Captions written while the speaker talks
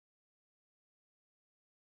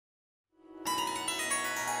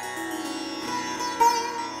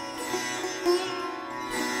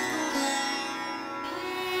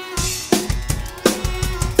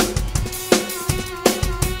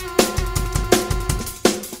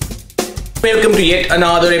Welcome to yet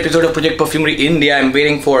another episode of Project Perfumery India. I'm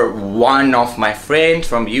waiting for one of my friends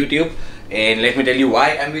from YouTube, and let me tell you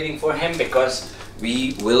why I'm waiting for him, because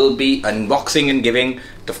we will be unboxing and giving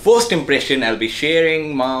the first impression. I'll be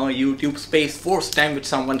sharing my YouTube space first time with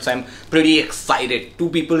someone, so I'm pretty excited. Two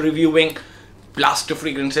people reviewing plus two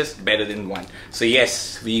fragrances, better than one. So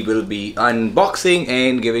yes, we will be unboxing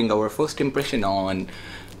and giving our first impression on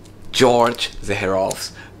George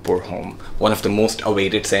Zaharoff's Pour Homme, one of the most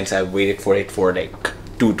awaited scents. I've waited for it for like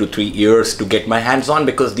 2 to 3 years to get my hands on,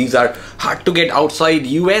 because these are hard to get outside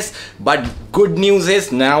US. But good news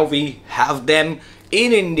is now we have them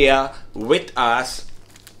in India with us,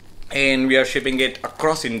 and we are shipping it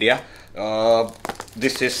across India.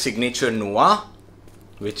 This is Signature Noir,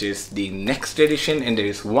 which is the next edition, and there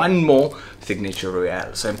is one more, Signature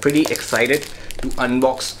Royale. So I'm pretty excited to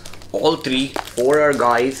unbox all three for our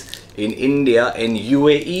guys in India and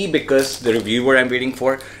UAE, because the reviewer I'm waiting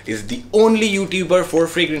for is the only YouTuber for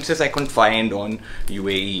fragrances I couldn't find on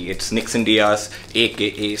UAE. It's Nixon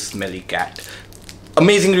aka Smelly Cat.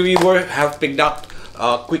 Amazing reviewer, have picked up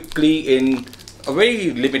quickly in a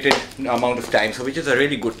very limited amount of time, so which is a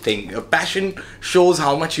really good thing. Passion shows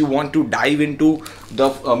how much you want to dive into the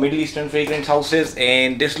Middle Eastern fragrance houses,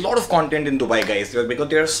 and there's a lot of content in Dubai, guys, because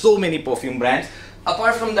there are so many perfume brands.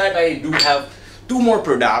 Apart from that, I do have two more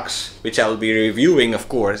products which I will be reviewing. Of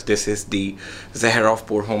course, this is the Zaharoff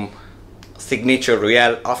Pour Homme Signature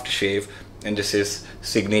Royale Aftershave, and this is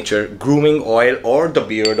Signature Grooming Oil or the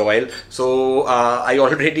Beard Oil. So I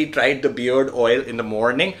already tried the Beard Oil in the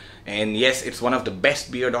morning, and yes, it's one of the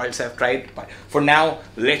best beard oils I've tried. But for now,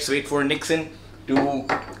 let's wait for Nixon to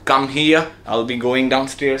come here. I'll be going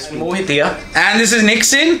downstairs to Mohit here. And this is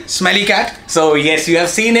Nixon, Smelly Cat. So yes, you have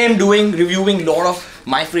seen him reviewing a lot of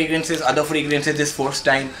my fragrances, other fragrances. This first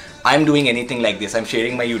time I'm doing anything like this. I'm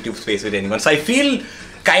sharing my YouTube space with anyone. So I feel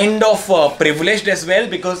kind of privileged as well,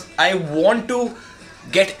 because I want to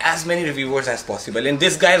get as many reviewers as possible, and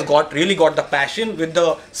this guy has really got the passion with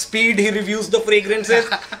the speed he reviews the fragrances.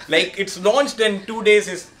 Like, it's launched in 2 days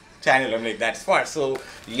his channel. I'm like, that's fast. So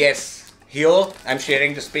yes, here I'm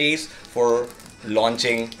sharing the space for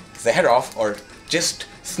launching Zaharoff, or just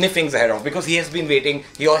sniffing Zaharoff, because he has been waiting.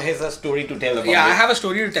 He has a story to tell about it. Yeah, I have a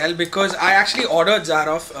story to tell, because I actually ordered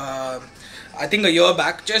Zaharoff I think a year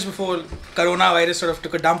back, just before coronavirus sort of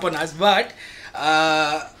took a dump on us, but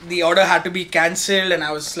the order had to be cancelled, and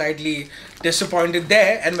I was slightly disappointed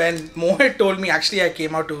there. And when Mohit told me, actually I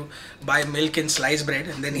came out to buy milk and sliced bread,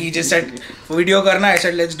 and then he just said, for video karna, I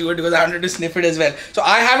said let's do it, because I wanted to sniff it as well. So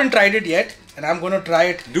I haven't tried it yet, and I'm going to try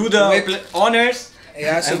it. Do the honors.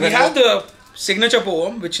 Yeah, so we have the Signature Pour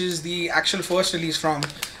Homme, which is the actual first release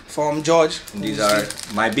from George. These are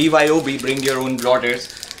my BYOB, bring your own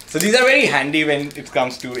blotters. So these are very handy when it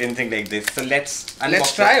comes to anything like this. So let's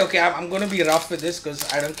try. Okay, I'm going to be rough with this, because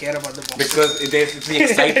I don't care about the box. Because it's the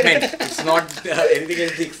excitement. It's not anything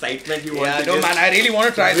else. The excitement you want. Yeah, no man, I really want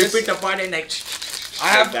to try this. Rip it apart and like.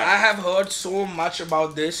 I have heard so much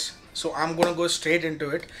about this, so I'm going to go straight into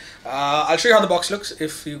it. I'll show you how the box looks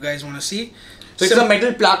if you guys want to see. So it's a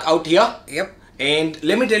metal plaque out here. Yep. And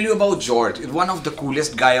let me tell you about George. He's one of the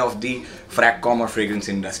coolest guy of the fragcom or fragrance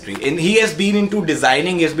industry, and he has been into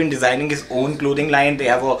designing. He has been designing his own clothing line. They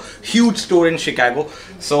have a huge store in Chicago.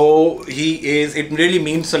 So it really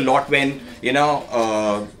means a lot when, you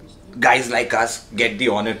know, guys like us get the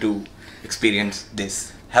honor to experience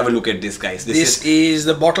this. Have a look at this, guys. This is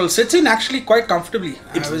the bottle. Sits in actually quite comfortably.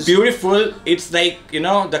 It's beautiful. It's like, you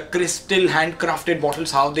know, the crystal handcrafted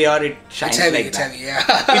bottles, how they are. It shines heavy, like it's that. Heavy,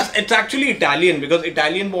 yeah. It's actually Italian, because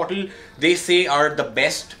Italian bottle, they say, are the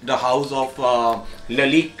best. The house of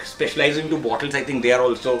Lalique, specializing to bottles, I think they are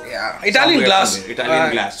also. Yeah, Italian glass.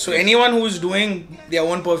 Italian glass. So anyone who's doing their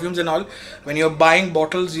own perfumes and all, when you're buying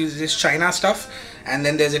bottles, use this China stuff. And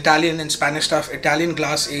then there's Italian and Spanish stuff. Italian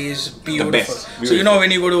glass is beautiful. So you know,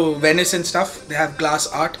 when you go to Venice and stuff, they have glass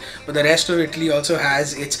art, but the rest of Italy also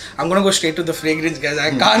has its. I'm gonna go straight to the fragrance, guys.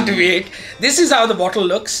 I can't wait. This is how the bottle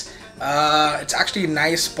looks. It's actually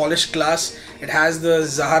nice polished glass. It has the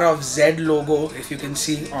Zaharoff Z logo, if you can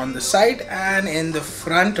see, on the side, and in the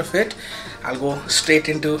front of it. I'll go straight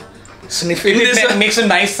into sniffing this. It makes a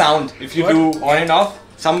nice sound if you do on and off.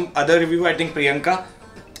 Some other reviewer, I think Priyanka.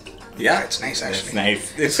 Yeah, it's nice actually. It's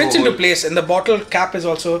nice. It fits into place, and the bottle cap is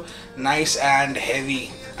also nice and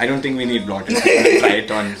heavy. I don't think we need blotters. Try it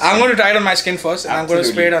on. I'm going to try it on my skin first, and I'm going to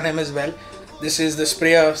spray it on him as well. This is the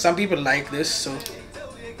sprayer. Some people like this, so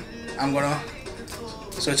I'm gonna.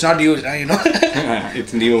 So it's not used, you know.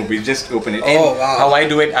 It's new. We just open it. Oh wow! How I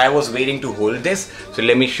do it? I was waiting to hold this, so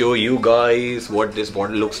let me show you guys what this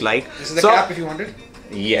bottle looks like. This is the cap if you want it.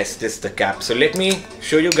 Yes, this is the cap. So let me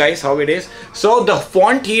show you guys how it is. So the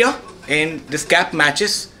font here and this cap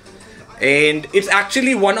matches, and it's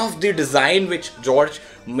actually one of the design which George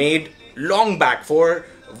made long back for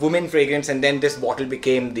women fragrance, and then this bottle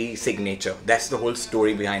became the signature. That's the whole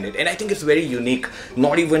story behind it, and I think it's very unique.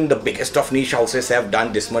 Not even the biggest of niche houses have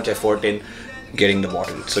done this much effort in getting the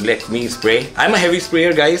bottle. So let me spray. I'm a heavy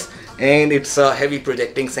sprayer, guys, and it's a heavy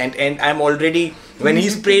projecting scent, and I'm already, when he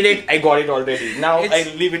sprayed it, I got it already. Now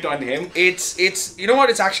I leave it on him. It's you know what,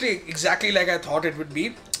 it's actually exactly like I thought it would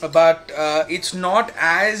be, but it's not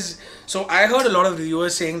as, so I heard a lot of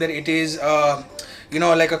reviewers saying that it is you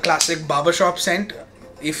know, like a classic barbershop scent.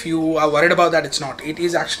 If you are worried about that, it's not. It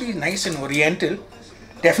is actually nice and oriental,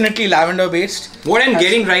 definitely lavender based. What I'm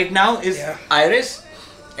getting right now is iris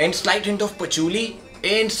and slight hint of patchouli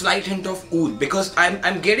and slight hint of oud, because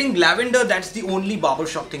I'm getting lavender. That's the only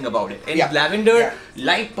barbershop thing about it. And lavender,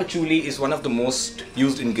 light patchouli is one of the most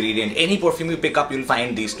used ingredient. Any perfume you pick up, you'll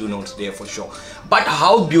find these two notes there for sure. But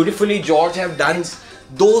how beautifully George have done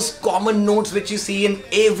those common notes which you see in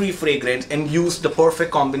every fragrance and use the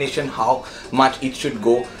perfect combination, how much it should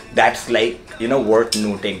go. That's like, you know, worth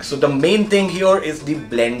noting. So the main thing here is the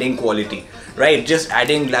blending quality, right? Just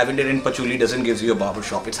adding lavender and patchouli doesn't give you a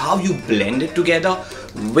barbershop. It's how you blend it together,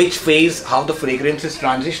 which phase, how the fragrance is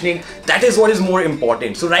transitioning. That is what is more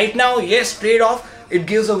important. So right now, yes, straight off, it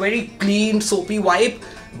gives a very clean, soapy vibe.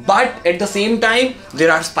 But at the same time, there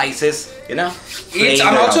are spices, you know.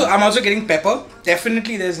 I'm also getting pepper.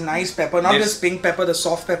 Definitely, there's nice pepper. Not this pink pepper, the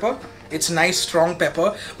soft pepper. It's nice, strong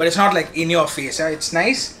pepper, but it's not like in your face. It's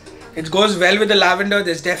nice. It goes well with the lavender.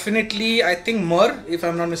 There's definitely, I think, myrrh, if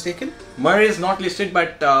I'm not mistaken. Myrrh is not listed,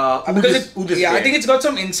 but because I think it's got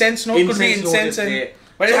some incense note. Could be incense,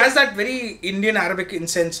 but it has that very Indian Arabic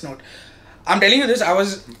incense note. I'm telling you this. I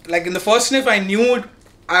was like, in the first sniff, I knew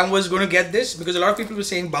I was going to get this because a lot of people were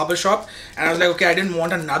saying barbershop, and I was like, okay, I didn't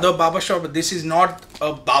want another barbershop, but this is not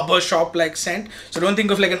a barbershop like scent. So don't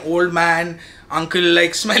think of like an old man, uncle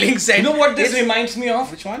like smelling scent. You know what this reminds me of?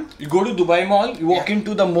 Which one? You go to Dubai Mall, you walk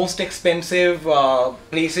into the most expensive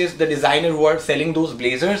places, the designer who are selling those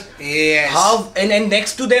blazers. Yes. And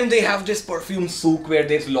next to them they have this perfume souk where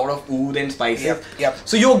there's a lot of oud and spices. Yep.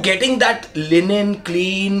 So you're getting that linen,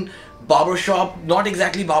 clean, barbershop, not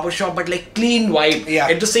exactly barbershop, but like clean vibe.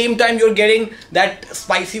 At the same time, you're getting that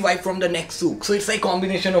spicy vibe from the next souk. So it's like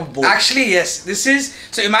combination of both. Actually, yes. This is,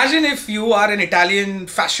 so imagine if you are an Italian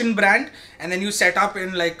fashion brand and then you set up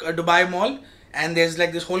in like a Dubai mall and there's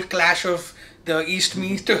like this whole clash of the East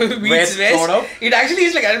meets West. Sort of. It actually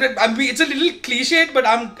is like, it's a little cliched, but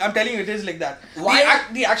I'm telling you, it is like that. Why?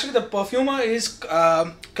 Actually, the perfumer is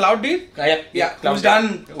Cloud Deal.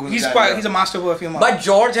 He's a master perfumer. But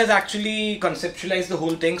George has actually conceptualized the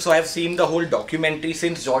whole thing. So I've seen the whole documentary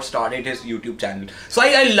since George started his YouTube channel. So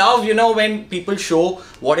I love, you know, when people show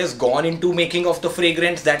what has gone into making of the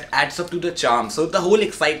fragrance, that adds up to the charm. So the whole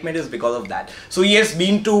excitement is because of that. So he has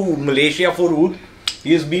been to Malaysia for oud.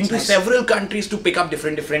 He has been to several countries to pick up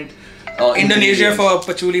different Indonesia for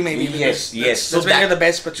patchouli maybe. Yes. So that's the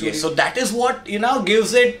best patchouli. Yes, so that is what, you know,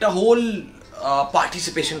 gives it a whole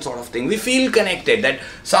participation sort of thing. We feel connected, that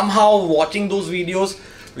somehow watching those videos,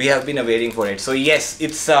 we have been waiting for it. So yes,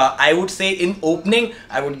 it's I would say in opening,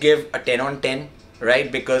 I would give a 10 on 10,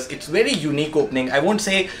 right? Because it's very unique opening. I won't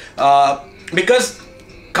say because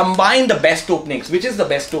combine the best openings. Which is the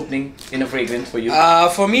best opening in a fragrance for you?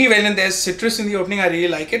 For me, when there's citrus in the opening, I really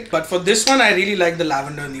like it. But for this one, I really like the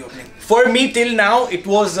lavender in the opening. For me, till now, it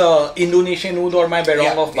was Indonesian oud or my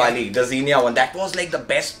Berong of Bali, the Xenia one. That was like the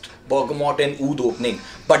best bergamot and oud opening.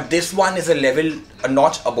 But this one is a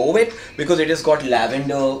notch above it because it has got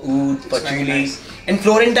lavender, oud, patchouli, and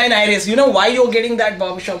Florentine iris. You know why you're getting that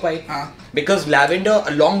barbershop vibe? Because lavender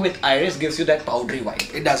along with iris gives you that powdery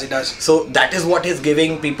vibe. It does. So that is what is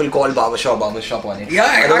giving people call barbershop on it. Yeah,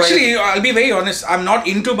 actually, I'll be very honest. I'm not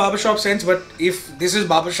into barbershop scents, but if this is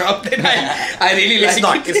barbershop, then I really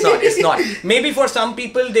like it. It's not. Maybe for some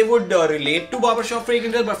people they would relate to barbershop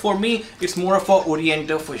fragrances, but for me, it's more of a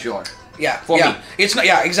oriental for sure. For me. It's not.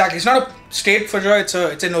 Yeah, exactly. It's not a straight for sure.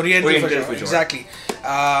 It's an oriental for sure. Exactly.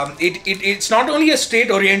 It's not only a straight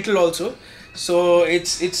oriental also. So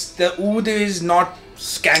it's the oud is not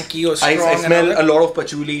skanky or strong. I smell a lot of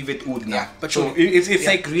patchouli with oud now. Yeah, patchouli. So it's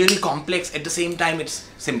like really complex. At the same time, it's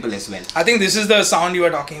simple as well. I think this is the sound you were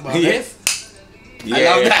talking about. Yes. Right? I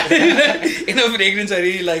love that. In a fragrance, I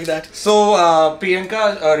really like that. So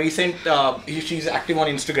Priyanka, she's active on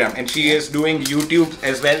Instagram and she is doing YouTube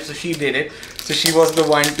as well. So she did it. So she was the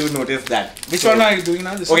one to notice that. Which one are you doing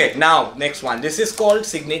now? Now next one. This is called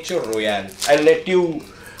Signature Royale. I'll let you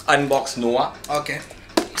unbox Noir. Okay.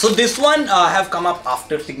 So this one have come up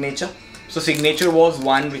after Signature. So Signature was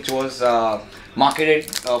one which was marketed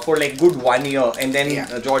for like good 1 year, and then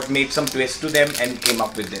George made some twist to them and came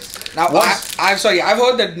up with this. Now, I'm sorry, I've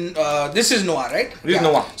heard that this is Noir, right? This is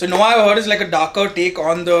Noir. So Noir I've heard is like a darker take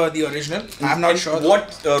on the original. I'm not sure.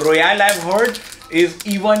 What Royale I've heard is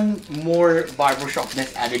even more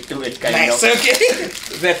barbershopness added to it, kind of. Okay.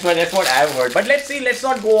 That's what I've heard. But let's see. Let's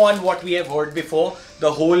not go on what we have heard before.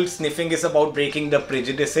 The whole sniffing is about breaking the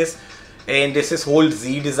prejudices, and this is whole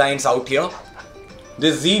Z designs out here.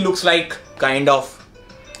 This Z looks like kind of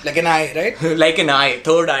like an eye, right? Like an eye,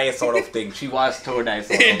 third eye sort of thing. She was third eye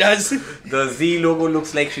sort of. It does. The Z logo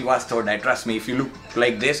looks like she was third eye. Trust me, if you look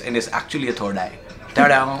like this and it's actually a third eye.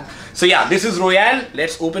 Ta-da! So yeah, this is Royale.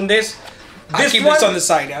 Let's open this. I'll keep this on the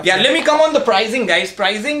side. Yeah, let me come on the pricing, guys.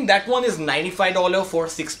 Pricing, that one is $95 for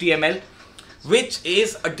 60 ml, which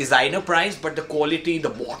is a designer price, but the quality, the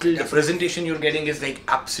bottle, the presentation you're getting is like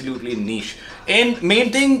absolutely niche. And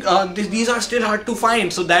main thing, these are still hard to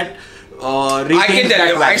find, so that I can tell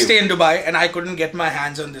you, I stay in Dubai and I couldn't get my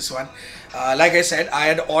hands on this one. Like I said, I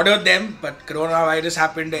had ordered them, but coronavirus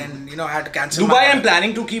happened and I had to cancel. Dubai, I'm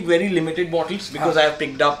planning to keep very limited bottles because I have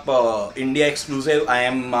picked up India exclusive. I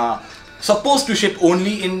am supposed to ship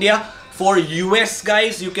only India. For US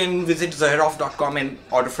guys, you can visit Zaharoff.com and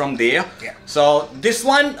order from there. Yeah. So this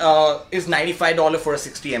one is $95 for a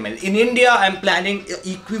 60 ml. In India, I'm planning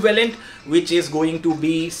equivalent, which is going to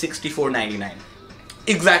be $64.99.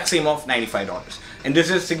 Exact same of $95. And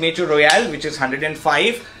this is Signature Royale, which is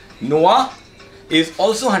 $105. Noir is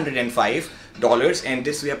also $105, and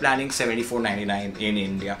this we are planning $74.99 in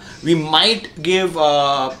India. We might give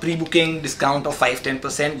pre-booking discount of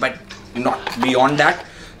 5-10%, but not beyond that.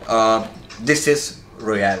 This is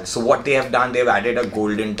Royale. So what they have done, they've added a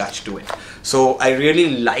golden touch to it. So I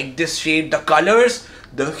really like this shade. The colors,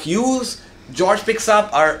 the hues George picks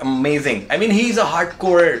up are amazing. I mean, he's a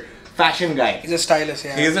hardcore fashion guy. He's a stylist,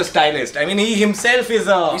 yeah. He's a stylist. I mean, he himself is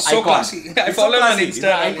a He's so icon. classy. I follow him on Instagram. He's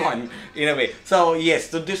an icon in a way. So yes,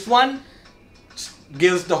 so this one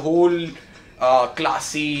gives the whole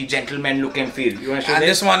classy gentleman look and feel. You want to show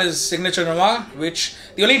this one is Signature Noir, which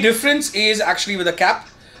the only difference is actually with the cap.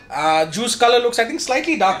 Juice color looks, I think,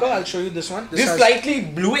 slightly darker. I'll show you this one. This is slightly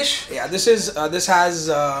bluish. Yeah, this is this has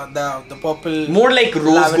the purple, more like rose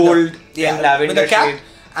lavender. Gold and lavender with the cap, shade.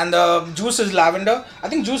 And the juice is lavender. I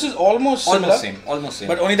think juice is almost similar, almost same.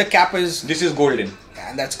 But only the cap is. This is golden. Yeah,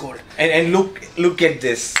 and that's gold. And look at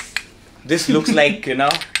this. This looks like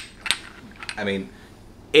I mean,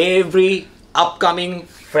 every upcoming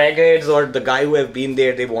fragheads or the guy who have been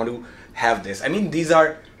there, they want to have this. I mean, these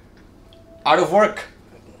are out of work.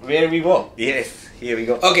 Where we go? Yes, here we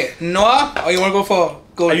go. Okay, Noir, or you want to go for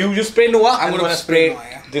gold? You spray Noir. I'm going to spray Noir,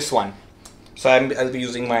 yeah. This one. So I'll be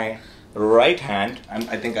using my right hand.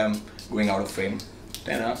 I think I'm going out of frame.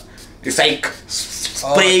 It's like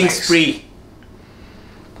spraying spree.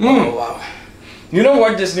 Oh wow! You know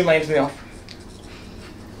what this reminds me of?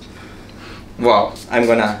 Wow! I'm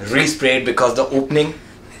gonna respray it because the opening.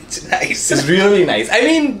 It's nice. It's really nice. I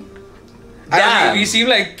mean. Damn. We seem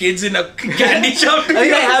like kids in a candy shop. I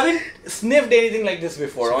mean, I haven't sniffed anything like this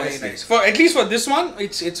before, honestly. Nice. At least for this one,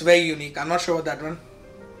 it's very unique. I'm not sure about that one.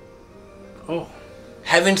 Oh.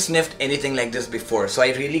 Haven't sniffed anything like this before, so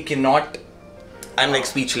I really cannot. I'm like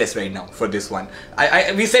speechless right now for this one.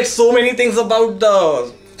 We said so many things about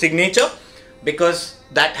the Signature because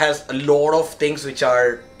that has a lot of things which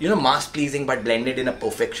are mass pleasing but blended in a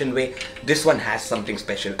perfection way. This one has something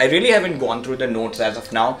special. I really haven't gone through the notes as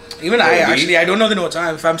of now. Even I don't know the notes.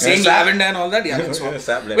 If I'm saying lavender and all that, yeah, that's what.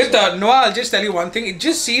 With Noir, I'll just tell you one thing. It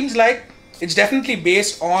just seems like it's definitely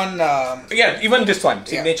based on. Yeah, even this one,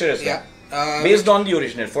 Signature as well. Yeah. Based on the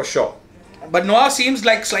original, for sure. But Noir seems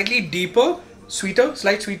like slightly deeper, sweeter,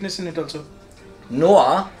 slight sweetness in it also.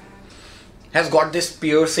 Noir has got this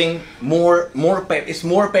piercing, it's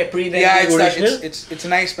more peppery than the original. It's a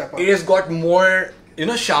nice pepper. It has got more,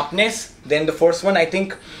 sharpness than the first one. I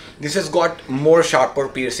think this has got more sharper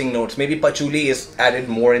piercing notes. Maybe patchouli is added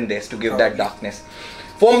more in this to give that darkness.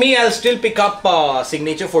 For me, I'll still pick up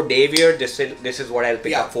Signature for day wear. This is what I'll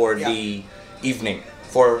pick up for the evening.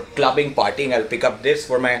 For clubbing, partying, I'll pick up this.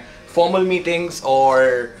 For my formal meetings,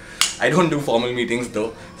 or I don't do formal meetings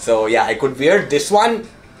though. So yeah, I could wear this one.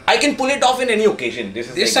 I can pull it off in any occasion.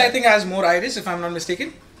 This I think has more iris, if I'm not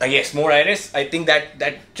mistaken. Yes, more iris. I think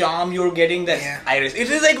that charm you're getting, that iris. It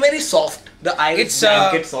is like very soft. The iris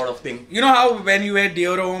blanket sort of thing. You know how when you wear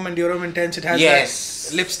Dior Homme and Dior Homme Intense, it has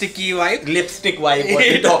that lipsticky vibe? Lipstick vibe, what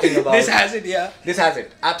you're talking about. This has it, yeah. This has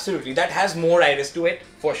it, absolutely. That has more iris to it,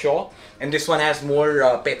 for sure. And this one has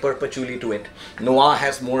more pepper patchouli to it. Noir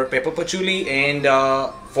has more pepper patchouli, and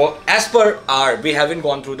as per we haven't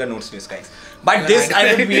gone through the notes list, guys. But this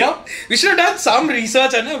I would wear. We should have done some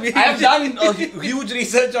research, I have done huge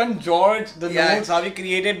research on George, the notes, how he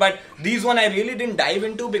created, but these one I really didn't dive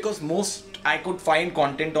into because most I could find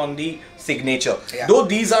content on the signature. Yeah. Though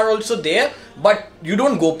these are also there, but you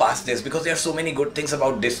don't go past this because there are so many good things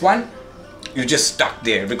about this one. You just stuck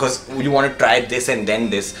there because you want to try this and then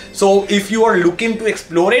this. So if you are looking to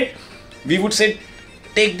explore it, we would say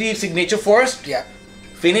take the signature first. Yeah.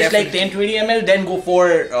 Finish like 10-20 ml, then go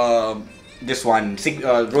for this one,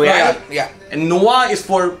 Royale. Yeah. And Noir is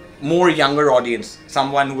for more younger audience,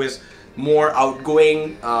 someone who is more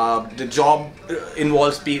outgoing. The job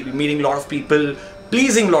involves meeting a lot of people,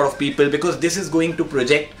 pleasing a lot of people, because this is going to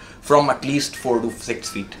project from at least 4 to 6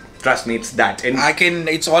 feet. Trust me, it's that. And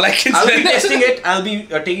it's all I can I'll be testing it. I'll be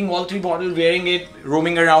taking all 3 bottles, wearing it,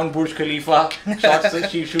 roaming around Burj Khalifa,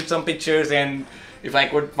 shoot some pictures, and if I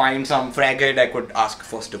could find some fragrance, I could ask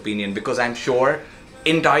first opinion, because I'm sure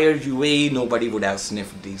entire UAE nobody would have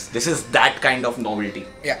sniffed these. This is that kind of novelty.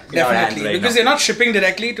 Yeah, definitely. Because they're not shipping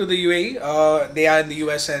directly to the UAE. They are in the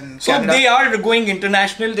US and Canada. So they are going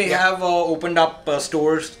international. They have opened up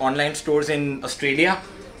stores, online stores in Australia.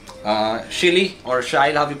 Chile or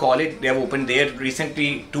Shile, how you call it. They have opened there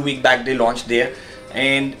recently. 2 weeks back they launched there.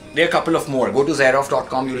 And there are a couple of more. Go to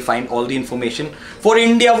Zaharoff.com, you will find all the information. For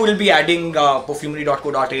India, we will be adding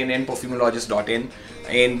Perfumery.co.in and Perfumologist.in.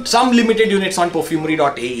 And some limited units on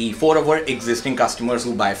Perfumery.ae for our existing customers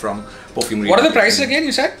who buy from Perfumery. What are the prices again,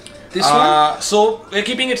 you said? This one? So we're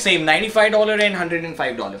keeping it same, $95 and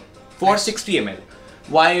 $105 for 60 ml.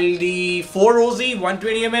 While the 4 Rosy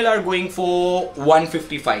 120 ml are going for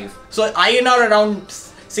 155. So INR around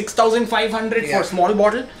 6,500 for small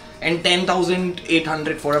bottle and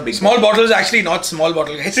 10,800 for a big small bottle. Is actually not small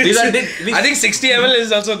bottle, guys. I think 60 ml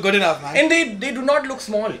is also good enough, man. And they do not look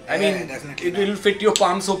small. I mean, definitely, it will fit your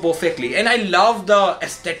palm so perfectly. And I love the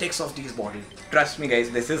aesthetics of these bottles. Trust me,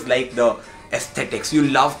 guys, this is like the aesthetics. You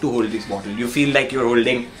love to hold this bottle. You feel like you're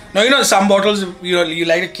holding. No, you know, some bottles you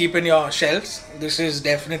like to keep in your shelves. This is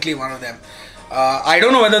definitely one of them. I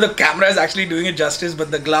don't know whether the camera is actually doing it justice,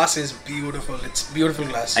 but the glass is beautiful. It's beautiful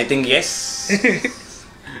glass. I think yes.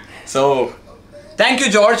 So, thank you,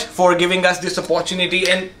 George, for giving us this opportunity.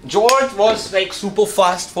 And George was like super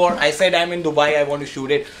fast I said I'm in Dubai, I want to shoot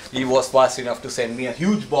it. He was fast enough to send me a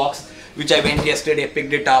huge box, which I went yesterday,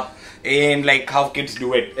 picked it up, and like how kids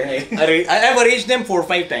do it. I've arranged them 4 or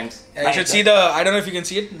 5 times. I should see I don't know if you can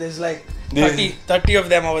see it. There's like 30 of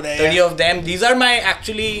them over there. 30 of them. These are my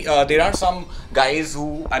there are some guys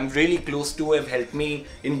who I'm really close to, have helped me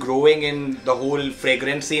in growing in the whole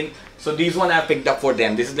fragrance scene. So these one I picked up for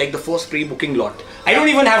them. This is like the first pre-booking lot. I don't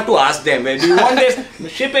even have to ask them, do you want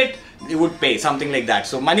this? Ship it, they would pay, something like that.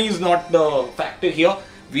 So money is not the factor here.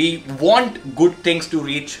 We want good things to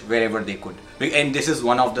reach wherever they could. And this is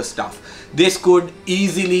one of the stuff. This could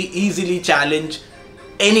easily challenge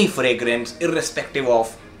any fragrance, irrespective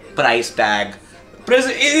of price tag.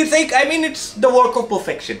 It's like, I mean, it's the work of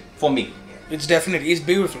perfection for me. It's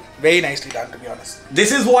beautiful. Very nicely done, to be honest.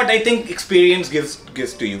 This is what I think experience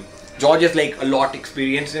gives to you. George is like a lot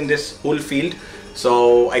experienced in this whole field.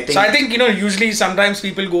 So I think, you know, usually sometimes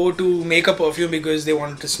people go to make a perfume because they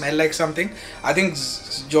want to smell like something. I think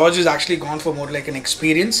George has actually gone for more like an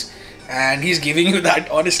experience, and he's giving you that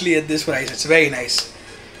honestly at this price. It's very nice.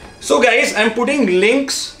 So guys, I'm putting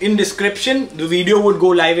links in description. The video would go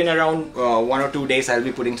live in around 1 or 2 days. I'll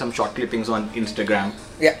be putting some short clippings on Instagram.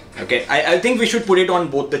 Yeah. Okay. I think we should put it on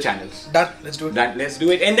both the channels. Done. Let's do it. Let's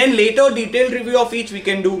do it. And then later, detailed review of each we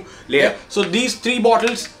can do later. Yeah. So these 3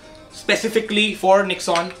 bottles specifically for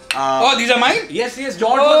Nixon. Oh, these are mine? Yes.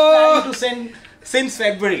 George was planning to send since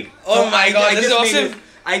February. Oh so my God, this is awesome.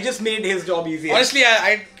 I just made his job easier. Honestly,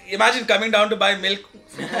 I imagine coming down to buy milk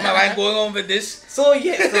for my wife, going home with this. So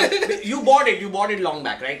yes, you bought it long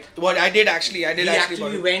back, right? What I did actually, He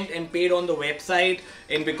actually went and paid on the website,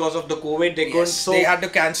 and because of the COVID, they couldn't. So they had to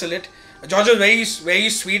cancel it. George was very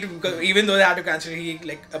sweet, because even though they had to cancel it, he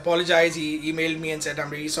like apologized. He emailed me and said, "I'm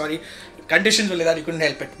really sorry. Conditions were like that, you couldn't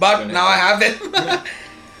help it. But now I have them."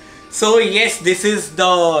 So yes, this is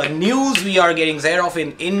the news we are getting. Zaharoff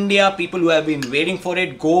in India. People who have been waiting for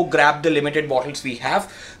it, go grab the limited bottles we have.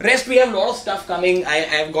 Rest, we have a lot of stuff coming.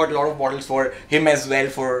 I've got a lot of bottles for him as well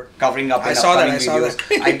for covering up in upcoming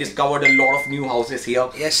videos. I discovered a lot of new houses here.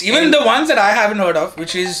 Yes, even the ones that I haven't heard of,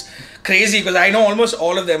 which is crazy because I know almost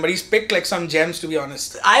all of them, but he's picked like some gems, to be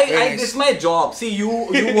honest. This is my job. See, you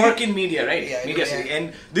work in media, right? Yeah, media city,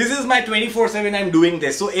 and this is my 24/7. I'm doing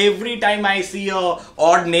this. So every time I see a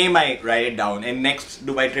odd name, I write it down, and next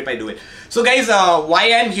Dubai trip I do it. So guys,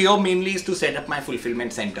 why I'm here mainly is to set up my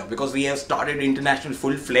fulfillment center, because we have started international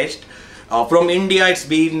full-fledged. From India, it's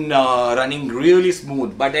been running really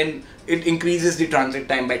smooth, but then it increases the transit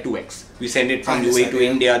time by 2x. We send it from UAE to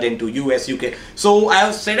India, then to US, UK. So I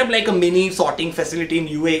have set up like a mini sorting facility in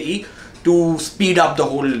UAE to speed up the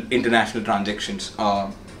whole international transactions.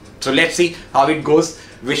 So let's see how it goes.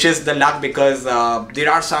 Wishes the luck, because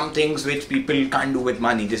there are some things which people can't do with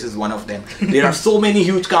money. This is one of them. There are so many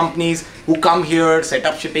huge companies who come here, set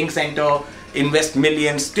up shipping center, invest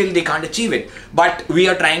millions, still they can't achieve it. But we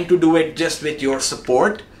are trying to do it just with your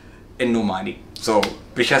support and no money. So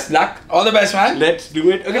wish us luck. All the best, man. Let's do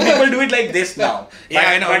it. Okay, people do it like this now. Yeah,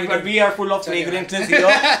 I know. But we are full of fragrances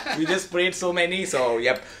here. We just sprayed so many. So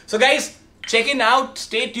yep. So guys, check it out.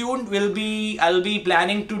 Stay tuned. I'll be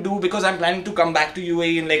planning to do, because I'm planning to come back to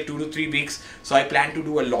UAE in like 2 to 3 weeks. So I plan to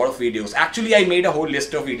do a lot of videos. Actually, I made a whole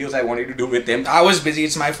list of videos I wanted to do with him. I was busy.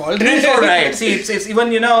 It's my fault. It's alright. See, it's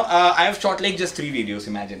even, you know, I have shot like just 3 videos,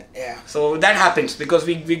 imagine. Yeah. So that happens, because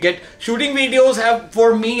we get shooting videos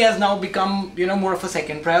for me has now become, you know, more of a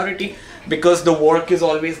second priority, because the work is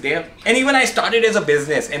always there. And even I started as a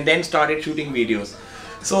business and then started shooting videos.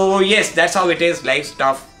 So yes, that's how it is, life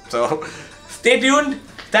stuff. So stay tuned.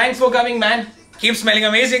 Thanks for coming, man. Keep smelling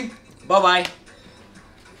amazing. Bye-bye.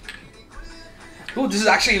 Oh, this is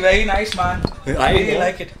actually very nice, man. I really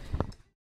like it.